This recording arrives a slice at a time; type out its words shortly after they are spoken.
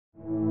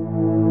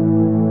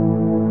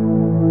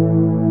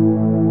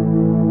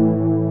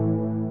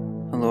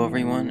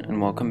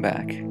welcome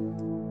back.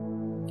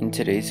 In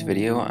today's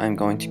video, I'm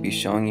going to be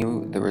showing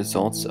you the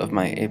results of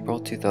my April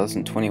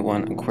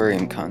 2021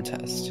 aquarium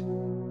contest.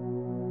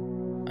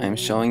 I am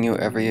showing you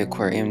every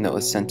aquarium that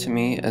was sent to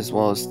me as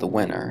well as the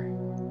winner.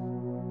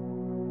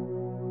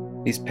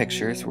 These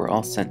pictures were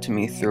all sent to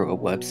me through a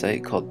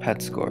website called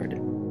Petscord.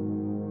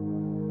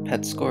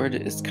 Petscord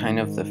is kind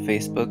of the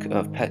Facebook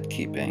of pet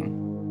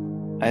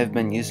keeping. I have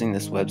been using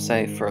this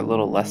website for a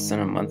little less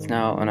than a month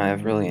now and I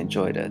have really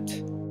enjoyed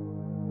it.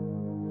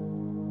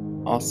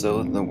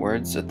 Also, the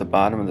words at the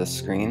bottom of the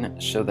screen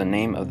show the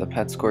name of the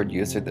Petscord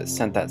user that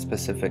sent that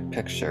specific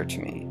picture to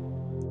me.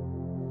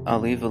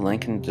 I'll leave a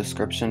link in the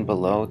description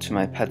below to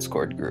my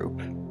Petscord group.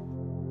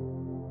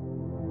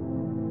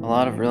 A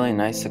lot of really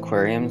nice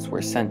aquariums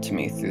were sent to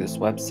me through this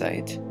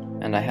website,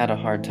 and I had a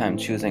hard time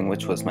choosing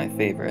which was my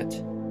favorite.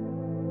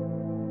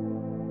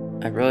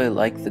 I really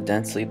like the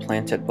densely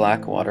planted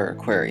blackwater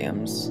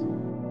aquariums,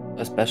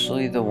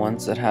 especially the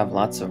ones that have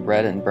lots of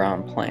red and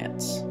brown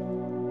plants.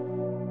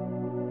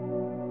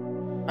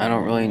 I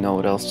don't really know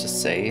what else to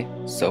say,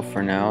 so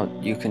for now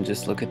you can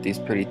just look at these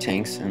pretty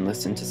tanks and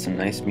listen to some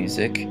nice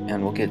music,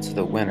 and we'll get to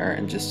the winner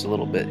in just a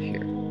little bit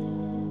here.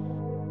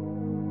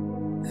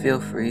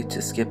 Feel free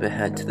to skip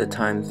ahead to the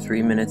time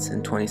 3 minutes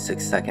and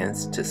 26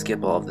 seconds to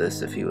skip all of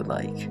this if you would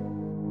like.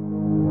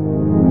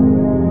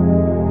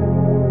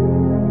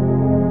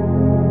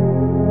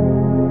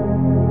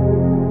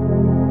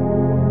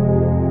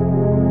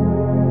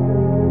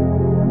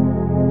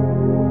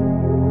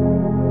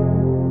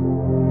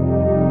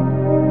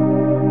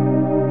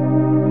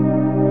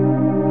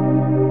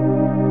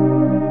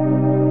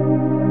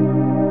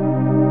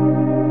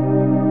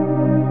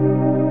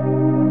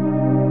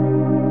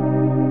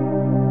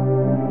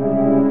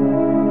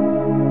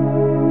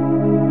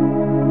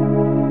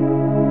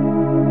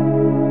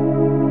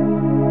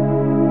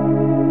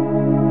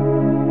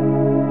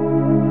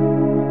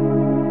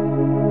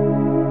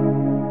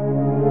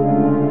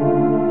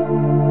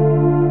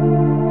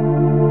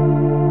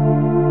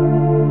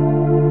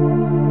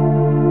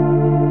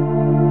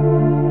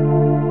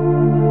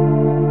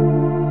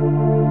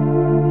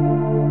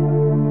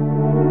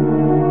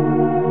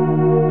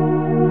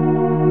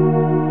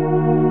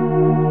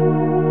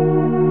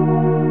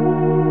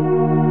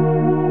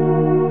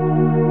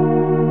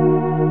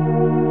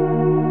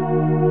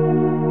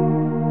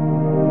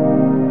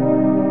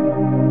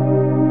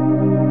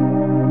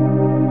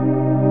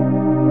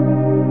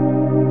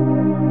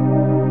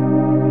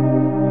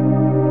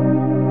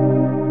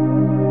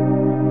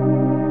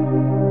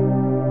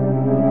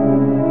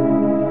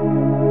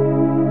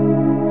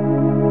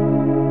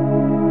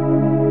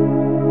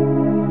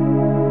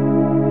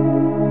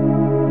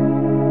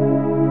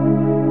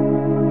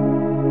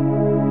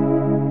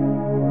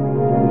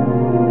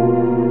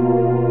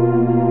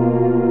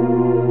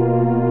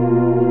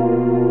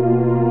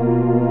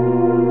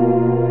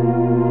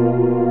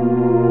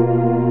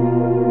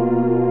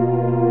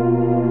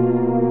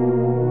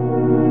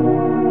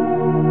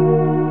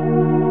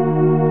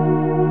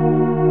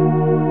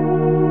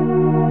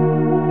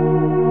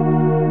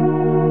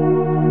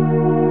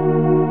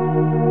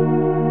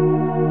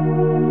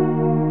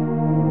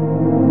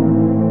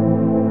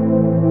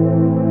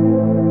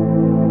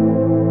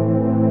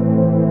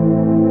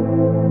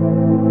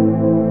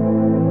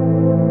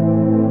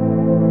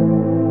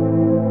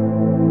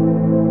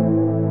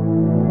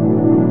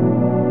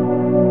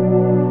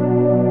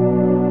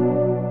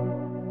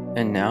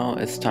 And now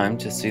it's time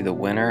to see the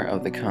winner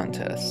of the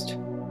contest.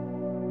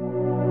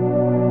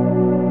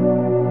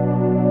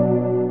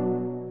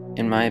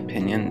 In my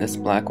opinion, this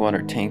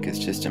blackwater tank is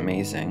just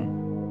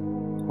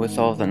amazing, with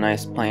all the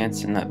nice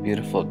plants and that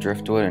beautiful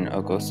driftwood and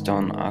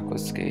oakstone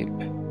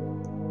aquascape,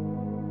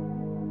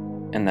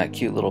 and that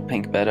cute little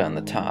pink betta on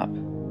the top.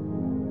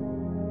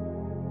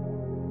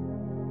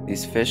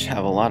 These fish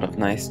have a lot of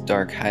nice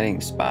dark hiding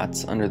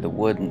spots under the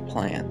wood and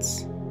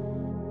plants.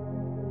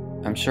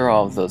 I'm sure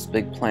all of those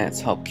big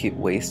plants help keep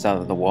waste out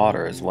of the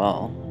water as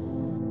well.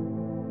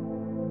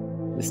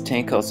 This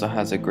tank also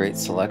has a great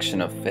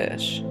selection of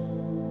fish.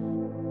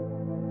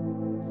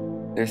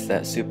 There's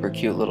that super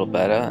cute little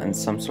betta and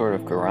some sort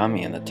of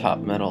gourami in the top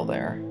middle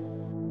there.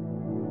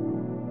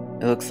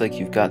 It looks like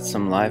you've got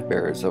some live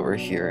bearers over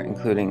here,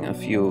 including a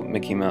few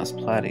Mickey Mouse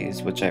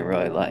platies, which I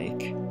really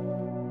like.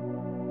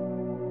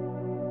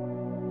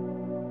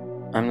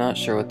 I'm not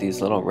sure what these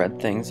little red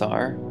things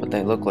are, but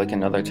they look like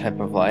another type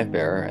of live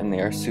bearer and they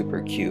are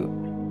super cute.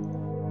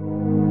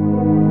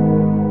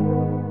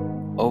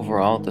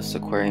 Overall, this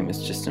aquarium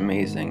is just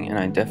amazing, and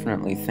I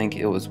definitely think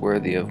it was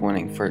worthy of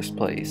winning first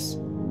place.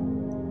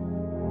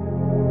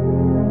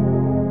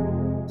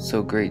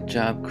 So great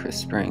job, Chris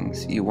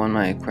Springs, you won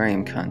my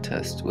aquarium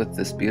contest with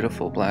this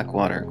beautiful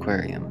blackwater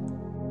aquarium.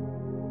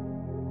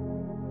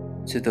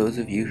 To those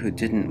of you who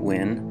didn't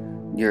win,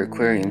 your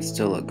aquariums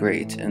still look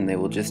great and they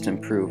will just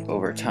improve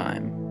over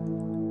time.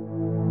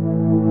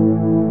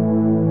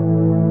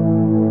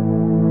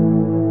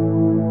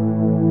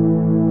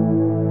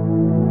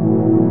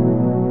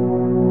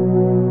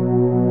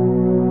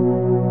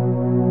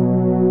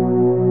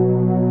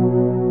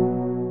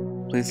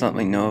 Please let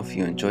me know if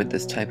you enjoyed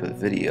this type of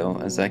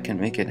video, as I can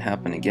make it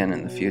happen again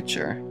in the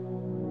future.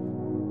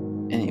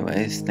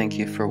 Anyways, thank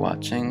you for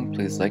watching.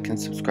 Please like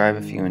and subscribe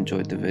if you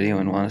enjoyed the video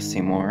and want to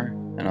see more,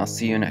 and I'll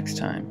see you next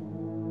time.